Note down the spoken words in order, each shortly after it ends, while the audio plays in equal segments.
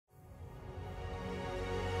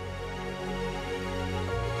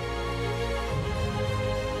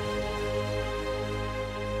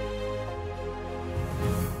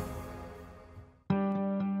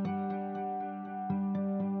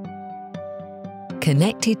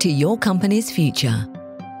connected to your company's future.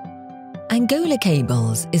 Angola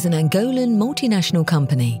Cables is an Angolan multinational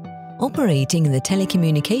company operating in the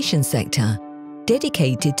telecommunications sector,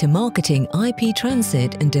 dedicated to marketing IP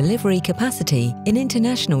transit and delivery capacity in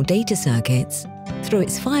international data circuits through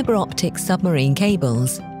its fibre optic submarine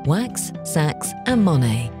cables, WACS, SACS and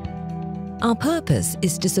MONE. Our purpose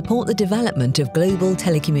is to support the development of global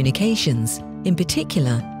telecommunications, in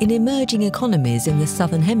particular in emerging economies in the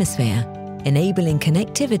Southern Hemisphere, enabling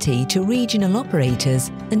connectivity to regional operators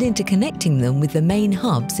and interconnecting them with the main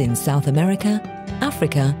hubs in South America,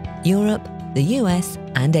 Africa, Europe, the US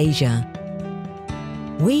and Asia.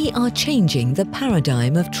 We are changing the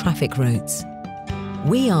paradigm of traffic routes.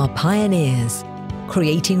 We are pioneers,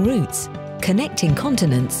 creating routes, connecting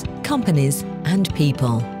continents, companies and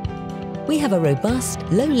people. We have a robust,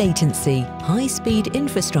 low-latency, high-speed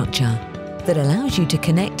infrastructure that allows you to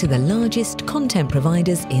connect to the largest content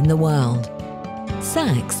providers in the world.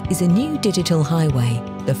 SACS is a new digital highway,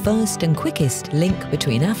 the first and quickest link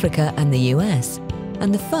between Africa and the US,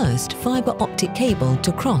 and the first fibre optic cable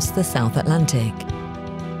to cross the South Atlantic.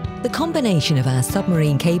 The combination of our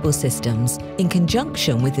submarine cable systems, in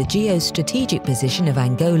conjunction with the geostrategic position of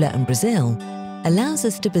Angola and Brazil, allows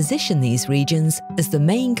us to position these regions as the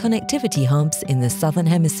main connectivity hubs in the Southern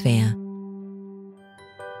Hemisphere.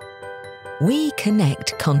 We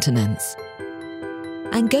connect continents.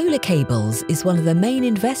 Angola Cables is one of the main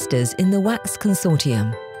investors in the WACS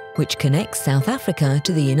consortium, which connects South Africa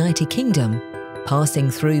to the United Kingdom, passing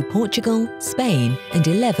through Portugal, Spain and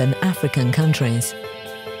 11 African countries.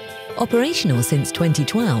 Operational since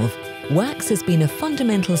 2012, WACS has been a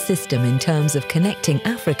fundamental system in terms of connecting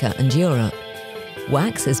Africa and Europe.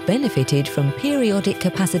 WACS has benefited from periodic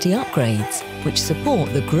capacity upgrades, which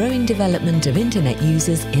support the growing development of Internet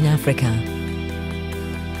users in Africa.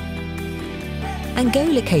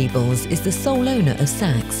 Angola Cables is the sole owner of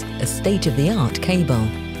SACS, a state-of-the-art cable.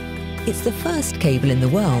 It's the first cable in the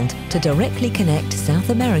world to directly connect South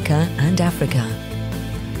America and Africa.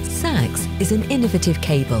 SACS is an innovative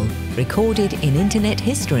cable recorded in Internet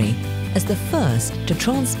history as the first to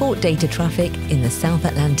transport data traffic in the South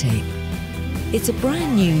Atlantic. It's a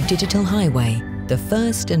brand new digital highway, the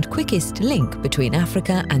first and quickest link between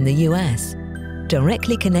Africa and the US,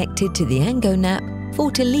 directly connected to the Angonap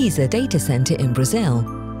Fortaleza data center in Brazil,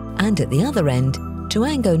 and at the other end to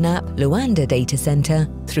Angonap Luanda data center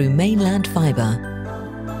through mainland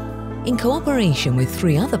fiber. In cooperation with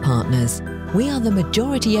 3 other partners, we are the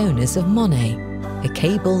majority owners of MONE, a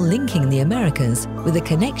cable linking the Americas with a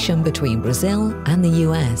connection between Brazil and the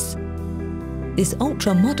US. This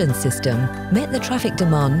ultra-modern system met the traffic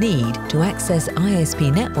demand need to access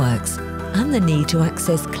ISP networks and the need to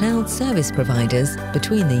access cloud service providers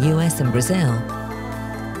between the US and Brazil.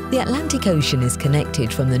 The Atlantic Ocean is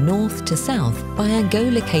connected from the north to south by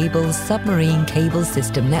Angola Cables' submarine cable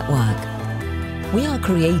system network. We are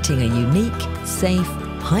creating a unique, safe,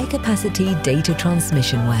 high-capacity data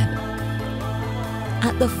transmission web.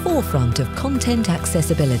 At the forefront of content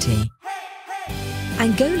accessibility,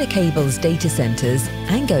 Angola Cables data centers,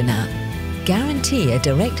 Angonap, guarantee a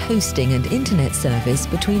direct hosting and internet service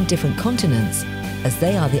between different continents, as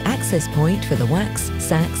they are the access point for the WACS,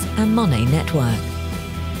 SACS and MONE network.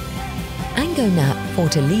 Angonap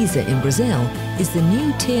Fortaleza in Brazil is the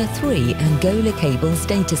new Tier 3 Angola Cables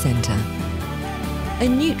data center, a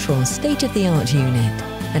neutral state-of-the-art unit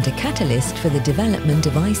and a catalyst for the development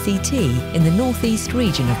of ICT in the northeast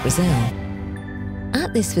region of Brazil.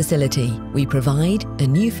 At this facility, we provide a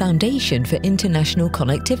new foundation for international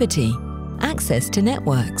connectivity, access to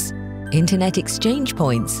networks, internet exchange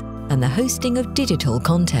points, and the hosting of digital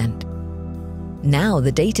content. Now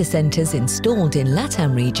the data centers installed in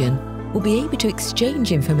LATAM region will be able to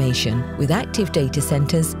exchange information with active data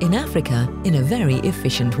centers in Africa in a very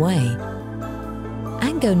efficient way.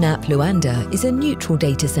 Angonap Luanda is a neutral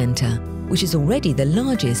data center, which is already the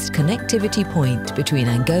largest connectivity point between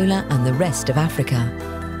Angola and the rest of Africa.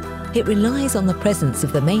 It relies on the presence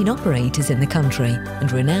of the main operators in the country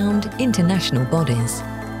and renowned international bodies.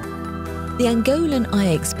 The Angolan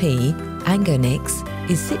IXP, Angonix,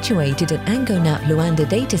 is situated at Angonap Luanda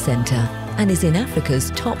Data Center and is in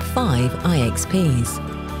Africa's top 5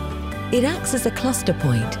 IXPs. It acts as a cluster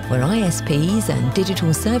point where ISPs and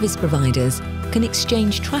digital service providers can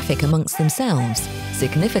exchange traffic amongst themselves,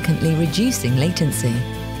 significantly reducing latency.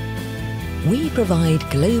 We provide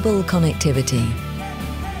global connectivity.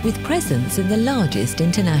 With presence in the largest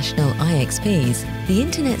international IXPs, the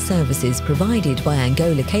internet services provided by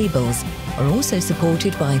Angola Cables are also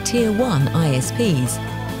supported by Tier 1 ISPs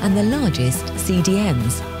and the largest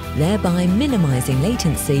CDNs, thereby minimizing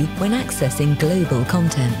latency when accessing global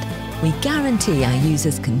content. we guarantee our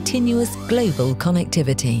users continuous global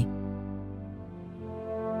connectivity.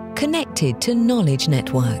 Connected to knowledge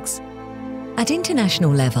networks. At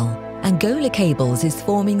international level, Angola Cables is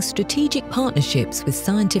forming strategic partnerships with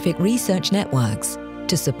scientific research networks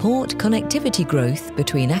to support connectivity growth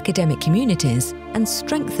between academic communities and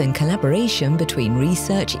strengthen collaboration between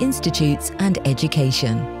research institutes and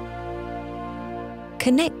education.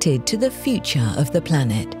 Connected to the future of the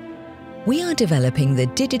planet. We are developing the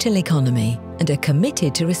digital economy and are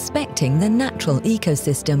committed to respecting the natural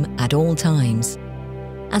ecosystem at all times.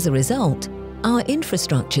 As a result, our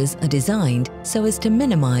infrastructures are designed so as to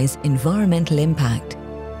minimize environmental impact.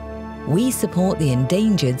 We support the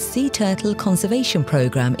endangered sea turtle conservation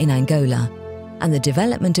program in Angola and the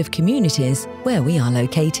development of communities where we are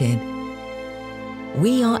located.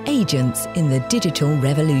 We are agents in the digital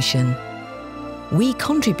revolution. We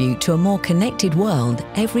contribute to a more connected world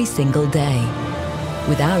every single day.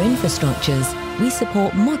 With our infrastructures, we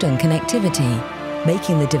support modern connectivity,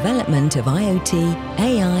 making the development of IoT,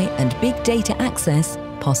 AI and big data access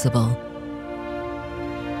possible.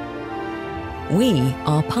 We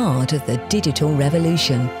are part of the digital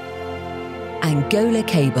revolution. Angola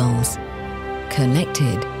Cables,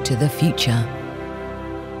 connected to the future.